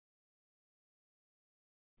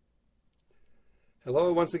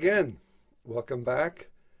Hello once again. Welcome back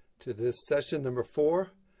to this session number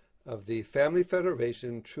 4 of the Family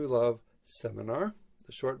Federation True Love Seminar,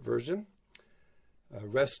 the short version.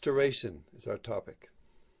 Restoration is our topic.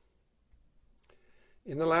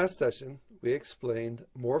 In the last session, we explained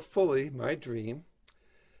more fully my dream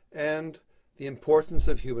and the importance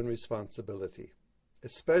of human responsibility,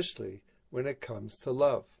 especially when it comes to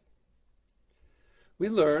love. We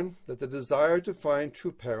learn that the desire to find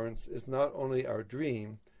true parents is not only our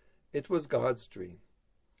dream, it was God's dream.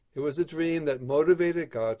 It was a dream that motivated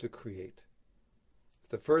God to create. If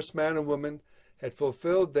the first man and woman had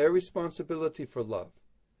fulfilled their responsibility for love,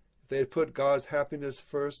 if they had put God's happiness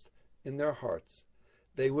first in their hearts,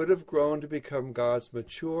 they would have grown to become God's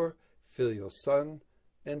mature filial son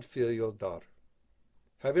and filial daughter.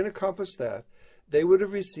 Having accomplished that, they would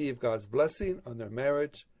have received God's blessing on their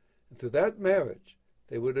marriage, and through that marriage,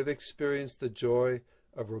 they would have experienced the joy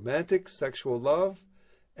of romantic sexual love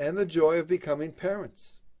and the joy of becoming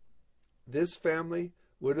parents. This family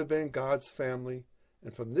would have been God's family,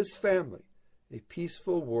 and from this family, a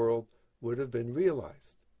peaceful world would have been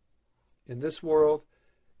realized. In this world,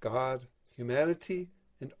 God, humanity,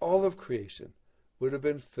 and all of creation would have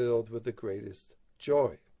been filled with the greatest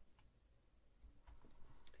joy.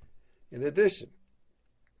 In addition,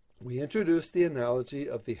 we introduced the analogy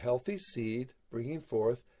of the healthy seed bringing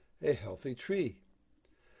forth a healthy tree.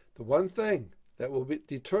 The one thing that will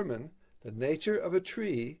determine the nature of a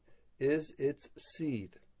tree is its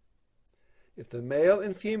seed. If the male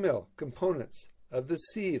and female components of the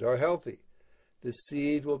seed are healthy, the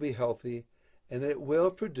seed will be healthy and it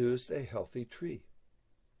will produce a healthy tree.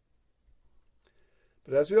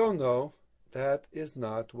 But as we all know, that is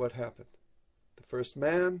not what happened. The first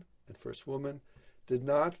man and first woman did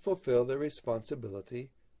not fulfill their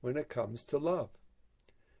responsibility when it comes to love.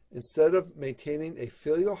 Instead of maintaining a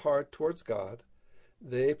filial heart towards God,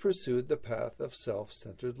 they pursued the path of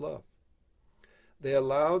self-centered love. They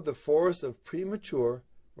allowed the force of premature,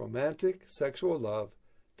 romantic sexual love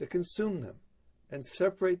to consume them and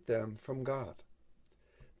separate them from God.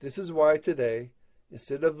 This is why today,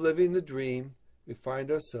 instead of living the dream, we find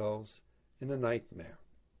ourselves in a nightmare.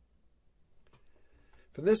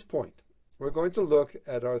 From this point, we're going to look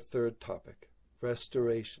at our third topic,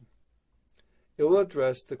 restoration. It will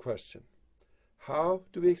address the question, how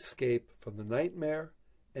do we escape from the nightmare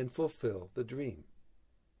and fulfill the dream?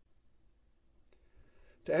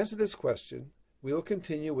 To answer this question, we will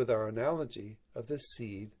continue with our analogy of the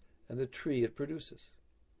seed and the tree it produces.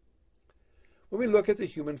 When we look at the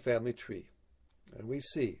human family tree, and we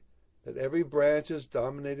see that every branch is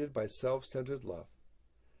dominated by self-centered love,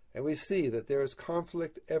 and we see that there is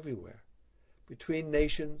conflict everywhere, between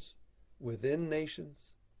nations, within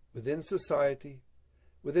society,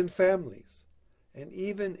 within families, and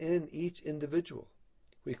even in each individual,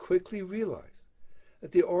 we quickly realize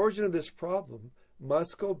that the origin of this problem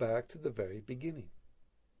must go back to the very beginning,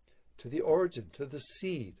 to the origin, to the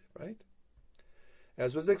seed, right?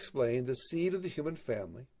 As was explained, the seed of the human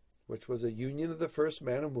family, which was a union of the first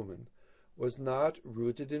man and woman, was not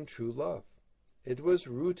rooted in true love. It was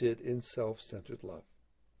rooted in self-centered love.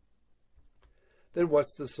 Then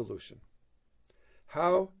what's the solution?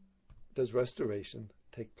 How does restoration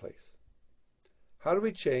take place? How do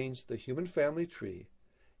we change the human family tree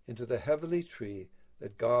into the heavenly tree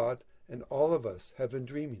that God and all of us have been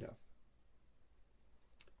dreaming of?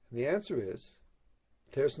 And the answer is,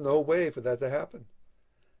 there's no way for that to happen.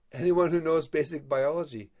 Anyone who knows basic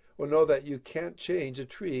biology will know that you can't change a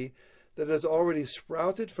tree that has already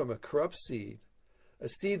sprouted from a corrupt seed, a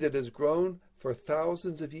seed that has grown for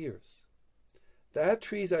thousands of years. That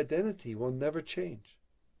tree's identity will never change.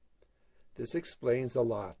 This explains a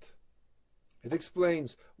lot. It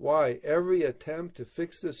explains why every attempt to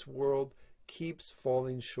fix this world keeps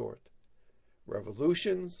falling short.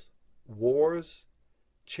 Revolutions, wars,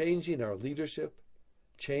 changing our leadership,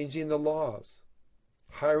 changing the laws,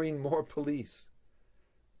 hiring more police,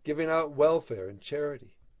 giving out welfare and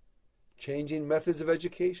charity, changing methods of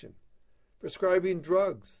education, prescribing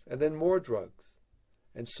drugs and then more drugs,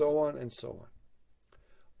 and so on and so on.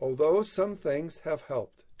 Although some things have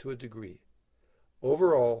helped to a degree,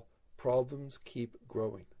 overall, problems keep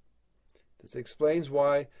growing. This explains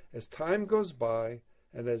why, as time goes by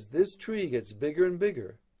and as this tree gets bigger and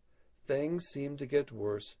bigger, things seem to get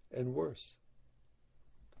worse and worse.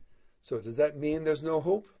 So does that mean there's no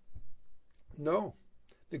hope? No.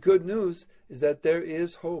 The good news is that there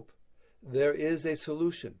is hope. There is a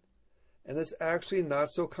solution, and it's actually not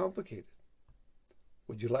so complicated.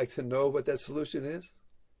 Would you like to know what that solution is?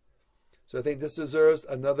 So I think this deserves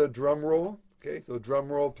another drum roll. Okay, so drum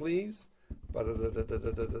roll, please.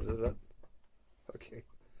 Okay.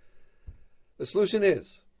 The solution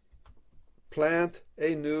is plant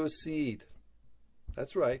a new seed.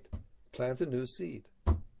 That's right. Plant a new seed.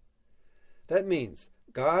 That means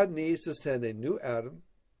God needs to send a new Adam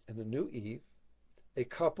and a new Eve, a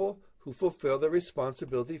couple who fulfill their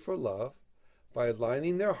responsibility for love by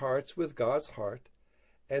aligning their hearts with God's heart,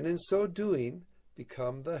 and in so doing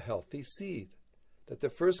become the healthy seed that the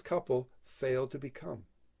first couple failed to become.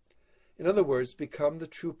 In other words, become the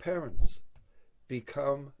true parents,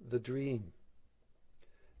 become the dream.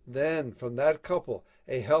 Then from that couple,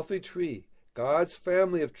 a healthy tree, God's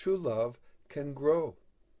family of true love, can grow.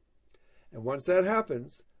 And once that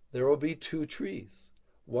happens, there will be two trees,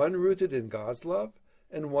 one rooted in God's love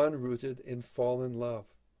and one rooted in fallen love.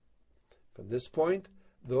 From this point,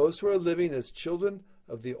 those who are living as children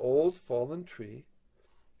of the old fallen tree,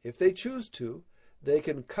 if they choose to, they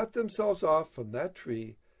can cut themselves off from that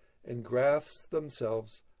tree and graft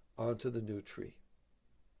themselves onto the new tree.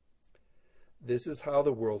 This is how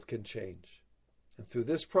the world can change. And through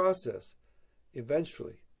this process,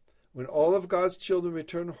 eventually, when all of God's children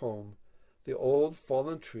return home, the old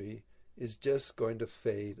fallen tree is just going to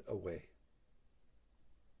fade away.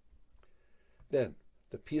 Then,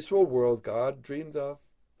 the peaceful world God dreamed of,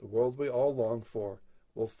 the world we all long for,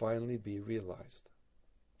 will finally be realized.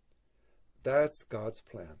 That's God's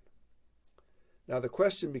plan. Now the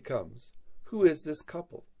question becomes, who is this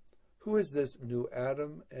couple? Who is this new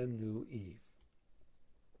Adam and new Eve?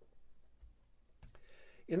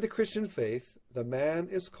 In the Christian faith, the man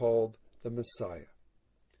is called the Messiah.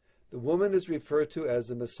 The woman is referred to as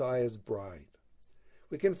the Messiah's bride.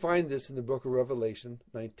 We can find this in the book of Revelation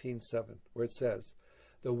 19:7, where it says,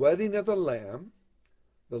 "The wedding of the Lamb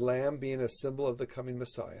being a symbol of the coming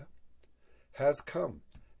Messiah, has come,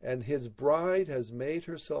 and his bride has made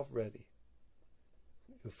herself ready."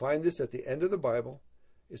 You'll find this at the end of the Bible.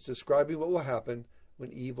 It's describing what will happen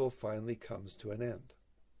when evil finally comes to an end.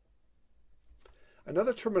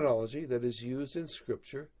 Another terminology that is used in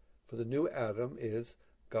Scripture for the new Adam is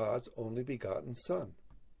God's only begotten Son.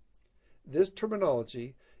 This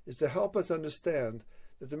terminology is to help us understand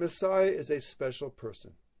that the Messiah is a special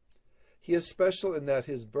person. He is special in that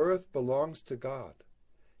his birth belongs to God.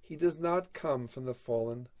 He does not come from the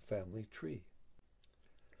fallen family tree.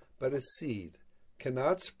 But a seed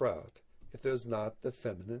cannot sprout if there's not the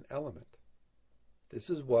feminine element. This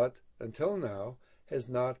is what, until now, has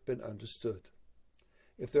not been understood.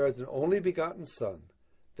 If there is an only begotten Son,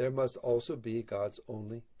 there must also be God's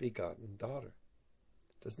only begotten daughter.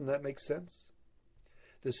 Doesn't that make sense?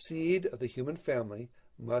 The seed of the human family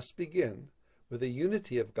must begin with the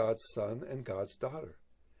unity of God's Son and God's daughter.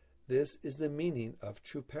 This is the meaning of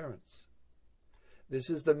true parents. This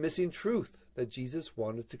is the missing truth that Jesus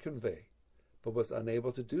wanted to convey, but was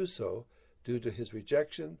unable to do so due to his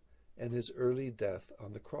rejection and his early death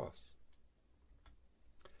on the cross.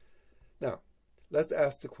 Now, let's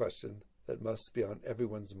ask the question that must be on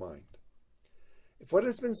everyone's mind. If what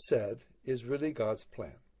has been said is really God's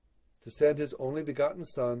plan, to send his only begotten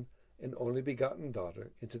Son and only begotten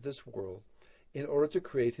daughter into this world in order to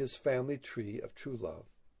create his family tree of true love,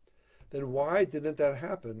 then why didn't that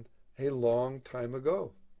happen a long time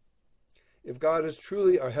ago? If God is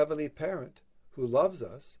truly our heavenly parent who loves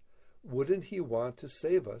us, wouldn't he want to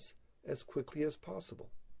save us as quickly as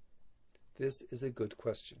possible? This is a good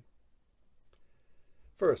question.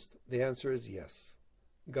 First, the answer is yes.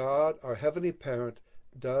 God, our heavenly parent,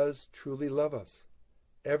 does truly love us,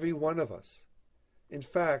 every one of us. In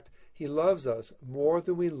fact, he loves us more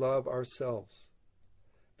than we love ourselves.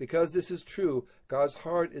 Because this is true, God's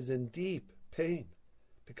heart is in deep pain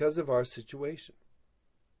because of our situation.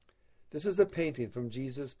 This is a painting from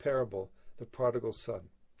Jesus' parable, the prodigal son.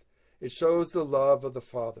 It shows the love of the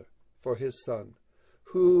Father for his Son,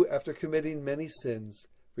 who, after committing many sins,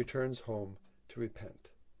 returns home to repent.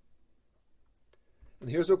 And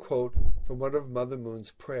here's a quote from one of Mother Moon's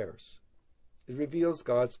prayers. It reveals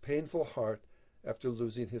God's painful heart after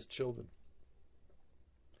losing his children.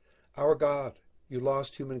 Our God, you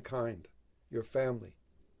lost humankind, your family.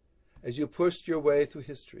 As you pushed your way through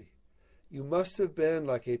history, you must have been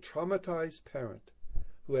like a traumatized parent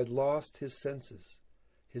who had lost his senses,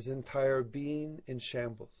 his entire being in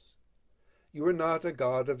shambles. You are not a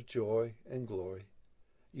God of joy and glory.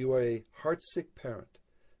 You are a heartsick parent,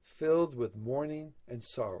 filled with mourning and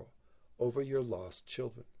sorrow over your lost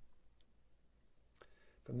children.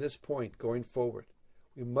 From this point going forward,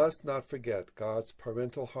 we must not forget God's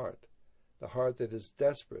parental heart, the heart that is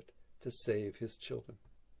desperate to save his children.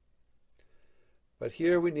 But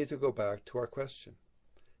here we need to go back to our question.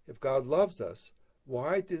 If God loves us,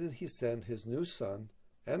 why didn't he send his new son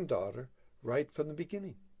and daughter right from the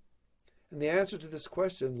beginning? And the answer to this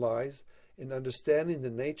question lies in understanding the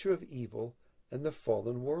nature of evil and the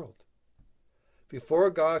fallen world. Before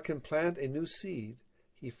God can plant a new seed,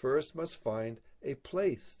 he first must find a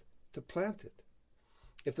place to plant it.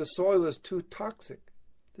 If the soil is too toxic,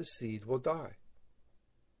 the seed will die.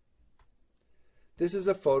 This is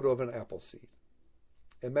a photo of an apple seed.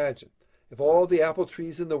 Imagine if all the apple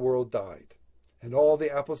trees in the world died, and all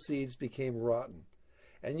the apple seeds became rotten,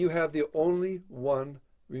 and you have the only one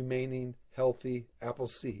remaining healthy apple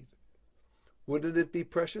seed. Wouldn't it be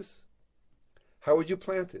precious? How would you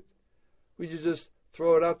plant it? Would you just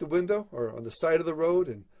throw it out the window or on the side of the road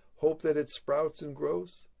and hope that it sprouts and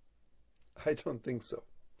grows? I don't think so.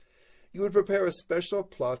 You would prepare a special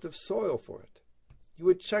plot of soil for it. You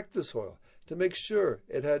would check the soil to make sure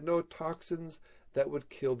it had no toxins that would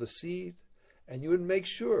kill the seed, and you would make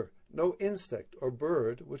sure no insect or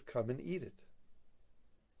bird would come and eat it.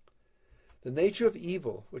 The nature of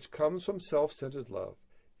evil, which comes from self-centered love,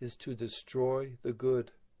 is to destroy the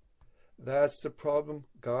good. That's the problem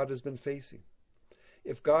God has been facing.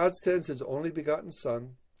 If God sends his only begotten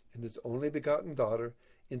Son and his only begotten daughter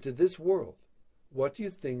into this world, what do you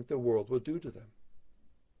think the world will do to them?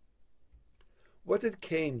 What did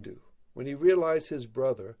Cain do when he realized his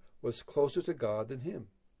brother was closer to God than him?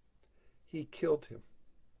 He killed him.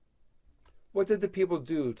 What did the people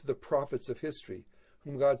do to the prophets of history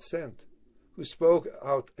whom God sent, who spoke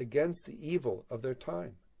out against the evil of their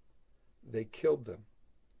time? They killed them.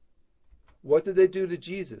 What did they do to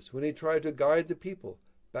Jesus when he tried to guide the people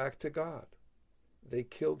back to God? They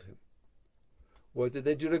killed him. What did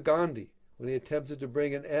they do to Gandhi when he attempted to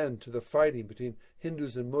bring an end to the fighting between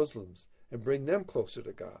Hindus and Muslims and bring them closer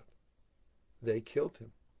to God? They killed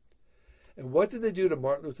him. And what did they do to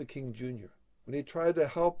Martin Luther King Jr. when he tried to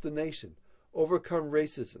help the nation overcome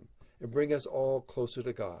racism and bring us all closer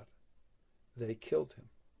to God? They killed him.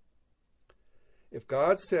 If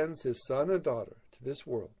God sends his son and daughter to this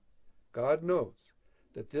world, God knows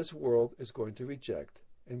that this world is going to reject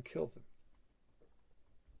and kill them.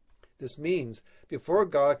 This means before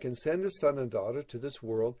God can send his son and daughter to this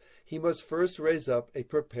world, he must first raise up a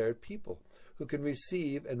prepared people who can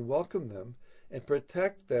receive and welcome them and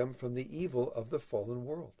protect them from the evil of the fallen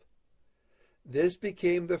world. This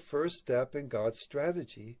became the first step in God's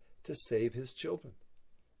strategy to save his children.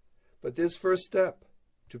 But this first step,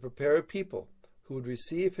 to prepare a people who would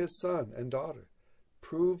receive his son and daughter,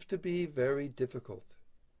 proved to be very difficult.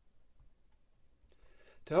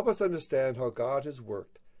 To help us understand how God has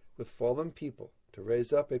worked with fallen people to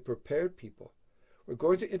raise up a prepared people, we're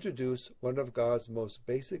going to introduce one of God's most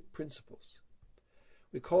basic principles.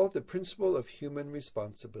 We call it the principle of human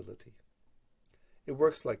responsibility. It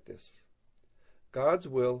works like this. God's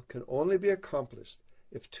will can only be accomplished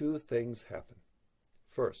if two things happen.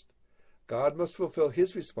 First, God must fulfill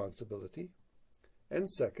his responsibility. And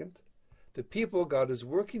second, the people God is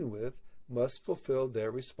working with must fulfill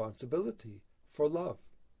their responsibility for love.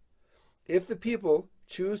 If the people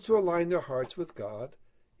choose to align their hearts with God,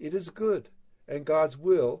 it is good, and God's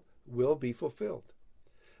will be fulfilled.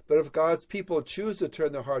 But if God's people choose to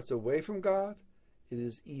turn their hearts away from God, it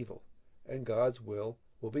is evil, and God's will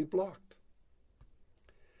be blocked.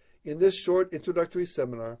 In this short introductory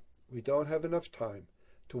seminar, we don't have enough time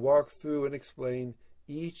to walk through and explain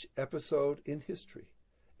each episode in history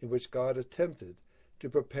in which God attempted to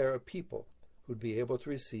prepare a people who'd be able to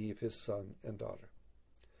receive his son and daughter.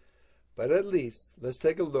 But at least let's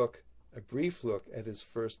take a brief look at his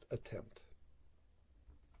first attempt.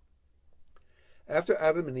 After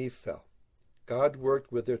Adam and Eve fell, God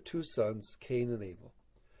worked with their two sons, Cain and Abel.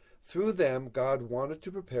 Through them, God wanted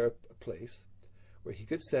to prepare a place where he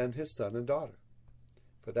could send his son and daughter.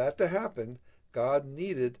 For that to happen, God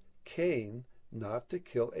needed Cain not to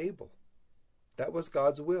kill Abel. That was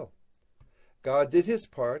God's will. God did his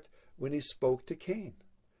part when he spoke to Cain,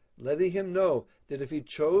 letting him know that if he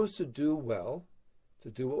chose to do well, to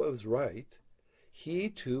do what was right, he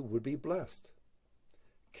too would be blessed.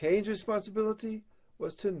 Cain's responsibility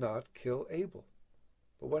was to not kill Abel.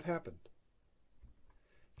 But what happened?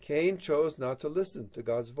 Cain chose not to listen to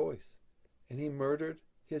God's voice, and he murdered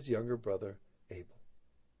his younger brother Abel.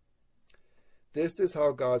 This is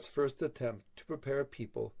how God's first attempt to prepare a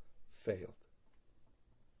people failed.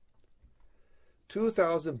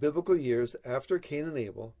 2,000 biblical years after Cain and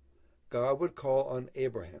Abel, God would call on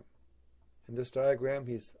Abraham. In this diagram,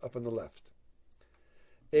 he's up on the left.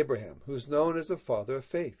 Abraham, who's known as the father of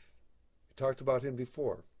faith. We talked about him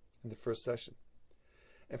before in the first session.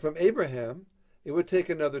 And from Abraham, it would take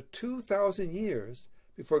another 2,000 years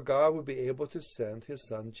before God would be able to send his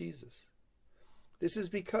son Jesus. This is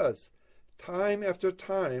because time after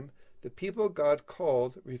time, the people God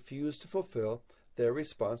called refused to fulfill their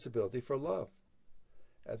responsibility for love.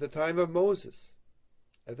 At the time of Moses,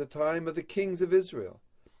 at the time of the kings of Israel,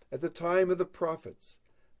 at the time of the prophets,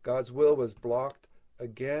 God's will was blocked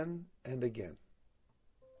again and again.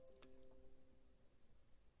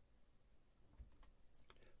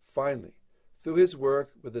 Finally, through his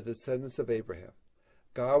work with the descendants of Abraham,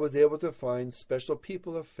 God was able to find special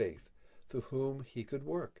people of faith through whom he could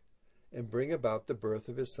work and bring about the birth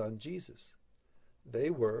of his son Jesus. They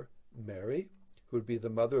were Mary, who would be the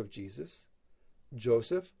mother of Jesus,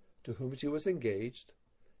 Joseph, to whom she was engaged,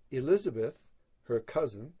 Elizabeth, her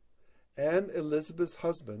cousin, and Elizabeth's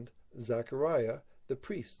husband, Zachariah, the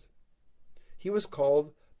priest. He was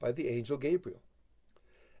called by the angel Gabriel.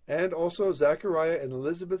 And also Zachariah and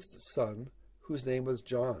Elizabeth's son, whose name was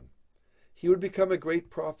John. He would become a great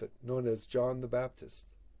prophet known as John the Baptist.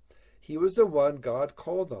 He was the one God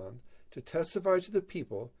called on to testify to the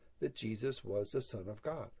people that Jesus was the Son of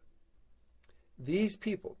God. These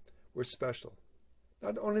people were special,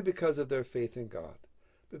 not only because of their faith in God,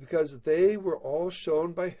 but because they were all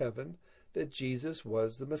shown by heaven that Jesus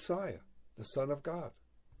was the Messiah, the Son of God.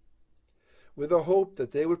 With a hope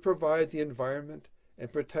that they would provide the environment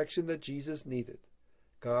and protection that Jesus needed,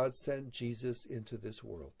 God sent Jesus into this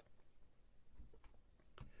world.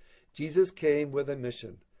 Jesus came with a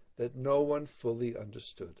mission that no one fully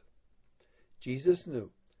understood. Jesus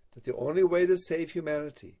knew that the only way to save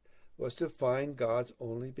humanity was to find God's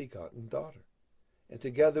only begotten daughter, and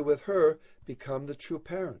together with her become the true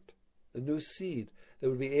parent, the new seed that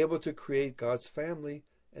would be able to create God's family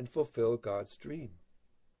and fulfill God's dream.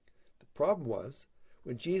 The problem was,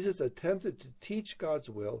 when Jesus attempted to teach God's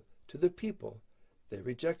will to the people, they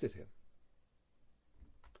rejected him.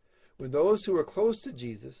 When those who were close to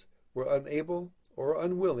Jesus were unable or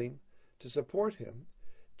unwilling to support him,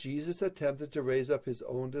 Jesus attempted to raise up his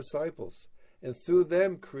own disciples and through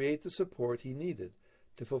them create the support he needed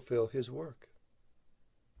to fulfill his work.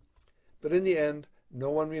 But in the end, no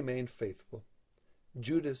one remained faithful.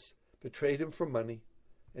 Judas betrayed him for money,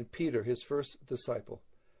 and Peter, his first disciple,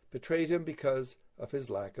 betrayed him because of his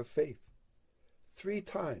lack of faith. 3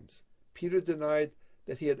 times, Peter denied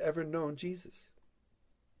that he had ever known Jesus.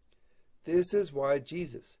 This is why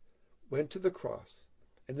Jesus went to the cross,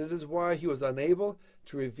 and it is why he was unable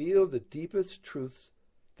to reveal the deepest truths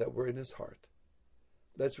that were in his heart.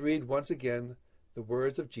 Let's read once again the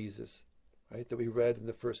words of Jesus, that we read in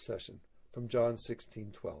the first session from John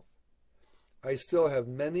 16:12. I still have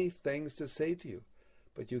many things to say to you,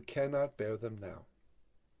 but you cannot bear them now.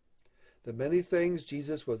 The many things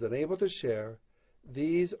Jesus was unable to share,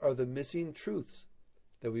 these are the missing truths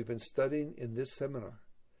that we've been studying in this seminar,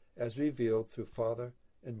 as revealed through Father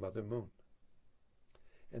and Mother Moon.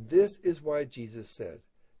 And this is why Jesus said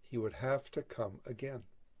he would have to come again.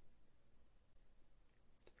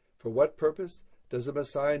 For what purpose does the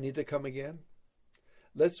Messiah need to come again?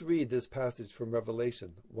 Let's read this passage from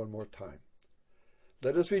Revelation one more time.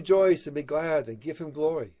 Let us rejoice and be glad and give him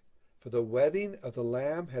glory, for the wedding of the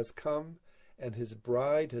Lamb has come, and his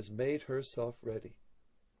bride has made herself ready.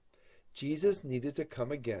 Jesus needed to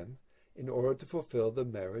come again in order to fulfill the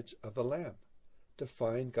marriage of the Lamb, to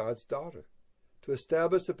find God's daughter, to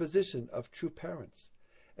establish the position of true parents,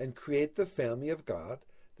 and create the family of God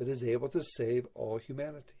that is able to save all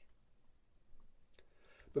humanity.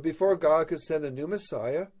 But before God could send a new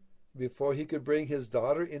Messiah, before he could bring his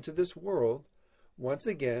daughter into this world, once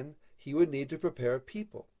again he would need to prepare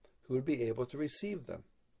people who would be able to receive them.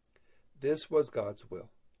 This was God's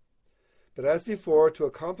will. But as before, to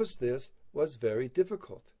accomplish this was very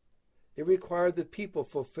difficult. It required that people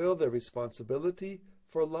fulfill their responsibility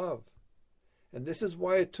for love. And this is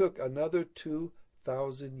why it took another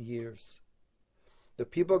 2,000 years. The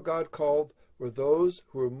people God called were those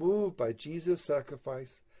who were moved by Jesus'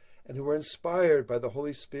 sacrifice and who were inspired by the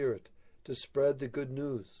Holy Spirit to spread the good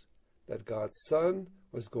news that God's Son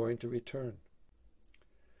was going to return.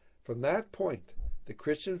 From that point, the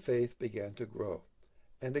Christian faith began to grow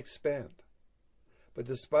and expand. But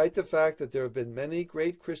despite the fact that there have been many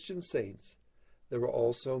great Christian saints, there were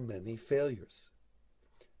also many failures.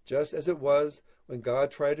 Just as it was when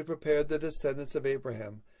God tried to prepare the descendants of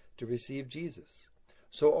Abraham to receive Jesus,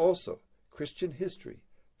 so also Christian history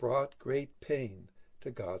brought great pain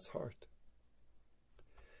to God's heart.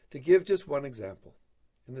 To give just one example,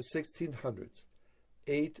 in the 1600s,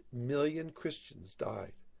 8 million Christians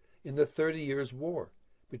died in the 30 Years' War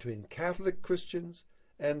between Catholic Christians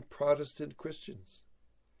and Protestant Christians.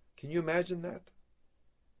 Can you imagine that?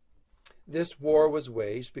 This war was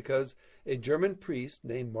waged because a German priest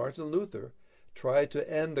named Martin Luther tried to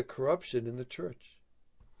end the corruption in the church.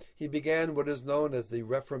 he began what is known as the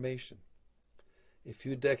Reformation. A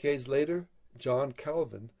few decades later, John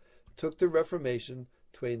Calvin took the Reformation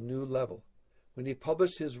to a new level when he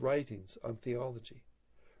published his writings on theology,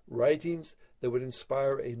 writings that would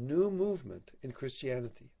inspire a new movement in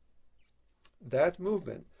Christianity. That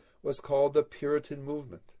movement was called the Puritan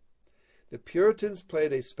movement. The Puritans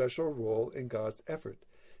played a special role in God's effort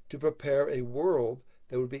to prepare a world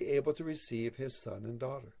that would be able to receive his son and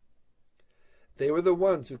daughter. They were the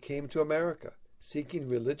ones who came to America seeking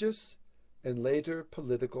religious and later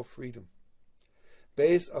political freedom.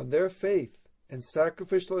 Based on their faith and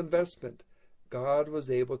sacrificial investment, God was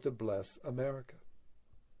able to bless America.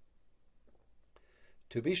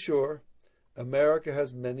 To be sure, America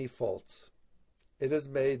has many faults. It has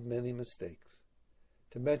made many mistakes.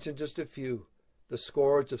 To mention just a few, the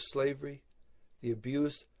scourge of slavery, the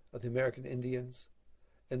abuse of the American Indians,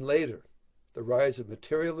 and later, the rise of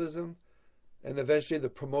materialism, and eventually the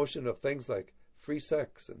promotion of things like free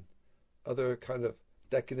sex and other kind of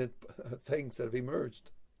decadent things that have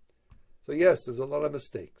emerged. So yes, there's a lot of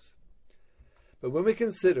mistakes. But when we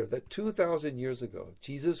consider that 2,000 years ago,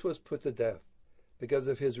 Jesus was put to death because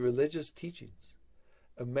of his religious teachings,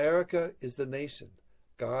 America is the nation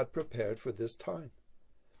God prepared for this time.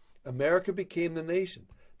 America became the nation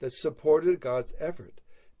that supported God's effort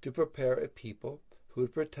to prepare a people who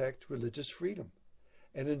would protect religious freedom,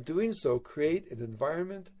 and in doing so create an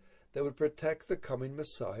environment that would protect the coming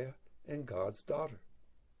Messiah and God's daughter.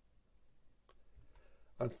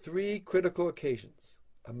 On 3 critical occasions,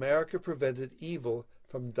 America prevented evil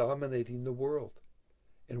from dominating the world.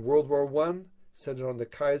 In World War I, centered on the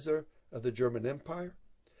Kaiser of the German Empire.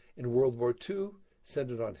 In World War II,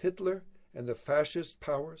 centered on Hitler and the fascist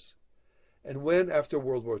powers. And when, after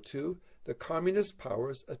World War II, the communist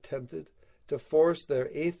powers attempted to force their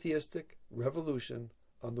atheistic revolution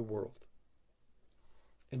on the world.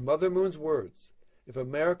 In Mother Moon's words, if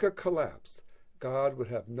America collapsed, God would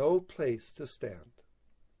have no place to stand.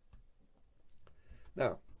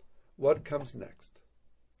 Now, what comes next?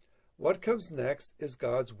 What comes next is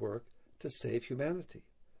God's work to save humanity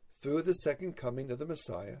through the second coming of the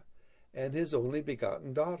Messiah and his only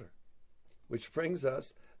begotten daughter. Which brings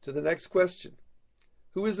us to the next question.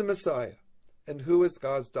 Who is the Messiah and who is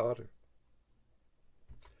God's daughter?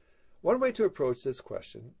 One way to approach this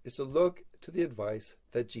question is to look to the advice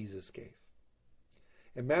that Jesus gave.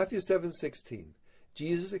 In Matthew 7:16,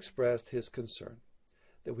 Jesus expressed his concern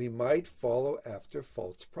that we might follow after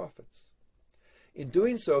false prophets. In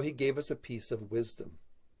doing so, he gave us a piece of wisdom.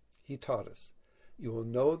 He taught us, "You will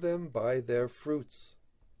know them by their fruits."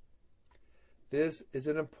 This is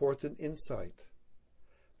an important insight.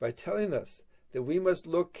 By telling us that we must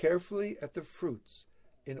look carefully at the fruits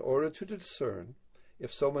in order to discern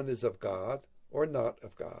if someone is of God or not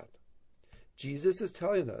of God. Jesus is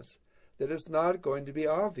telling us that it's not going to be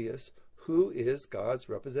obvious who is God's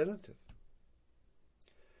representative.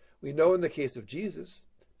 We know in the case of Jesus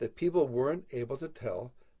that people weren't able to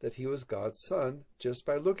tell that he was God's son just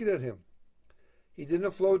by looking at him. He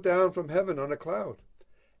didn't float down from heaven on a cloud,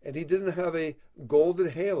 and he didn't have a golden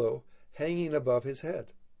halo hanging above his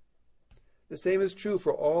head. The same is true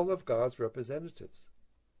for all of God's representatives.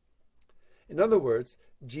 In other words,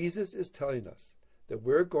 Jesus is telling us that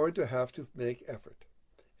we're going to have to make effort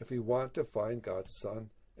if we want to find God's son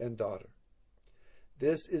and daughter.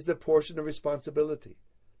 This is the portion of responsibility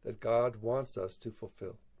that God wants us to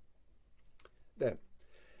fulfill. Then,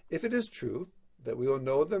 if it is true that we will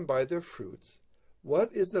know them by their fruits,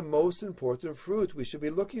 what is the most important fruit we should be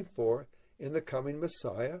looking for in the coming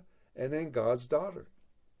Messiah and in God's daughter?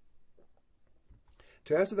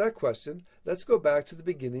 To answer that question, let's go back to the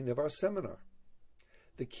beginning of our seminar.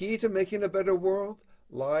 The key to making a better world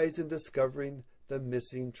lies in discovering the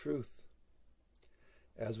missing truth.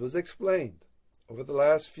 As was explained, over the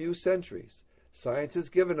last few centuries, science has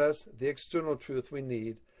given us the external truth we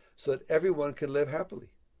need so that everyone can live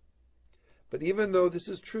happily. But even though this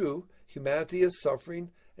is true, humanity is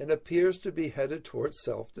suffering and appears to be headed towards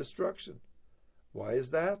self-destruction. Why is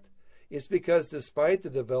that? It's because despite the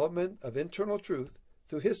development of internal truth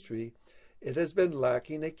through history, it has been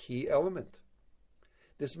lacking a key element.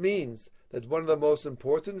 This means that one of the most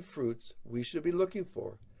important fruits we should be looking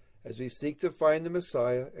for as we seek to find the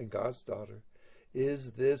Messiah and God's daughter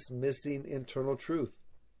is this missing internal truth.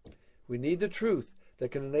 We need the truth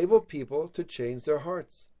that can enable people to change their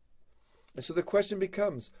hearts. And so the question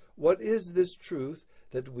becomes, what is this truth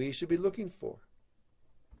that we should be looking for?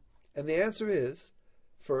 And the answer is,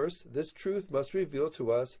 first, this truth must reveal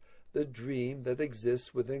to us the dream that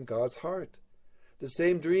exists within God's heart, the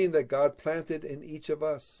same dream that God planted in each of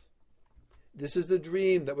us. This is the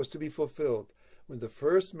dream that was to be fulfilled when the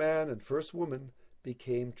first man and first woman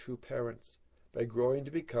became true parents by growing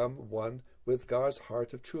to become one with God's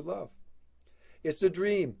heart of true love. It's the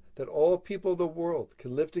dream that all people of the world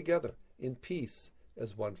can live together in peace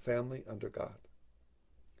as one family under God.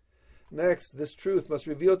 Next, this truth must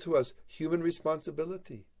reveal to us human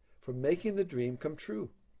responsibility for making the dream come true.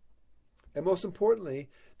 And most importantly,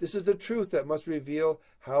 this is the truth that must reveal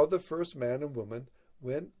how the first man and woman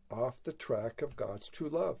went off the track of God's true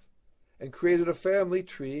love and created a family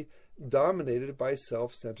tree dominated by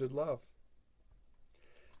self-centered love.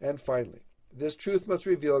 And finally, this truth must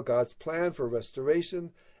reveal God's plan for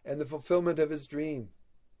restoration and the fulfillment of his dream.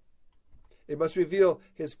 It must reveal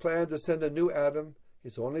his plan to send a new Adam,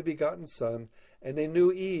 his only begotten son, and a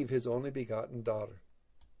new Eve, his only begotten daughter.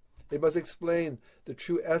 It must explain the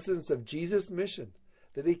true essence of Jesus' mission,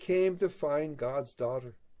 that he came to find God's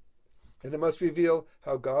daughter. And it must reveal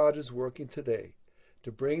how God is working today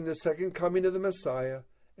to bring the second coming of the Messiah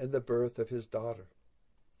and the birth of his daughter.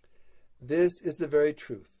 This is the very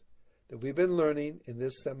truth that we've been learning in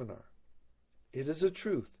this seminar. It is a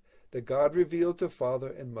truth that God revealed to Father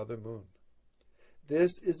and Mother Moon.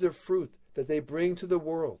 This is the fruit that they bring to the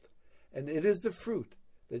world, and it is the fruit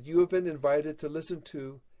that you have been invited to listen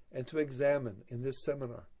to and to examine in this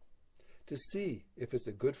seminar, to see if it's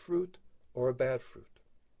a good fruit or a bad fruit.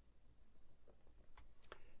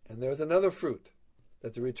 And there's another fruit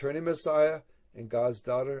that the returning Messiah and God's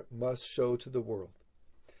daughter must show to the world.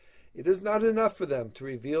 It is not enough for them to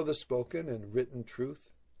reveal the spoken and written truth.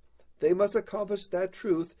 They must accomplish that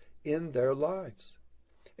truth in their lives.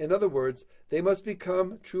 In other words, they must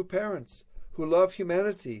become true parents who love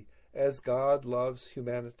humanity as God loves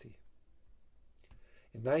humanity.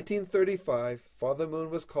 In 1935, Father Moon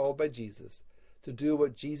was called by Jesus to do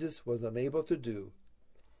what Jesus was unable to do.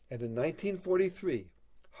 And in 1943,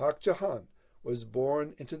 Hak Jahan was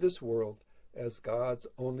born into this world as God's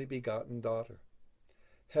only begotten daughter.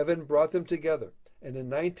 Heaven brought them together, and in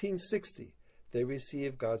 1960, they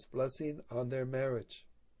received God's blessing on their marriage.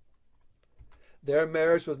 Their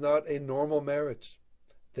marriage was not a normal marriage.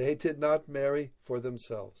 They did not marry for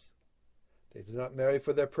themselves. They did not marry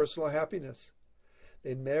for their personal happiness.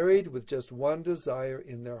 They married with just one desire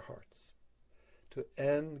in their hearts: to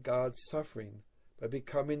end God's suffering by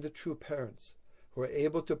becoming the true parents who are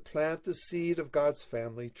able to plant the seed of God's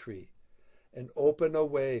family tree and open a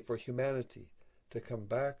way for humanity to come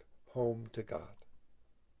back home to God.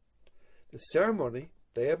 The ceremony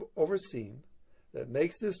they have overseen that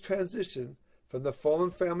makes this transition from the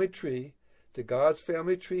fallen family tree to God's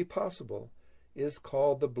family tree possible is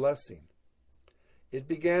called the blessing. It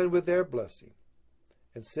began with their blessing,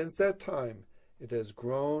 and since that time it has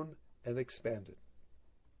grown and expanded.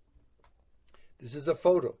 This is a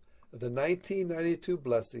photo of the 1992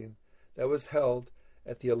 blessing that was held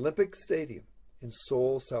at the Olympic Stadium in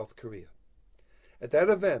Seoul, South Korea. At that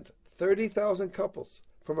event, 30,000 couples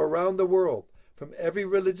from around the world, from every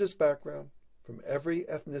religious background, from every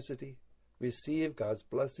ethnicity, received God's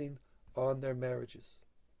blessing on their marriages.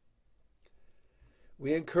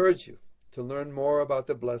 We encourage you to learn more about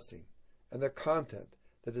the blessing and the content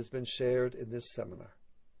that has been shared in this seminar.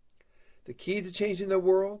 The key to changing the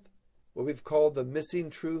world, what we've called the missing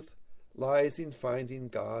truth, lies in finding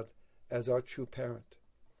God as our true parent,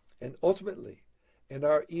 and ultimately in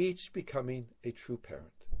our each becoming a true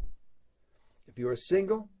parent. If you are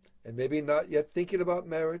single and maybe not yet thinking about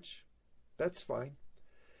marriage, that's fine.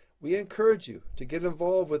 We encourage you to get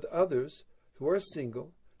involved with others who are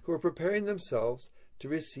single, who are preparing themselves to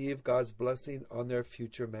receive God's blessing on their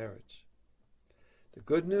future marriage. The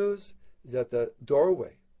good news is that the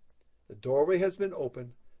doorway has been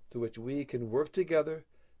opened through which we can work together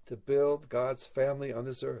to build God's family on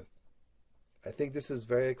this earth. I think this is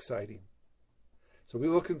very exciting. So we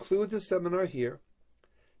will conclude this seminar here.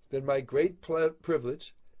 It's been my great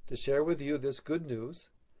privilege to share with you this good news.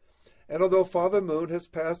 And although Father Moon has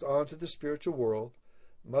passed on to the spiritual world,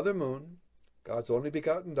 Mother Moon, God's only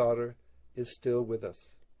begotten daughter, is still with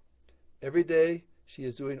us. Every day she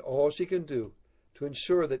is doing all she can do to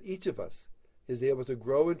ensure that each of us is able to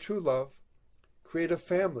grow in true love, create a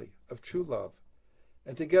family of true love,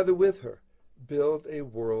 and together with her, build a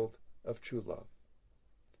world of true love.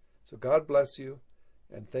 So God bless you,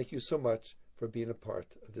 and thank you so much for being a part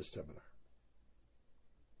of this seminar.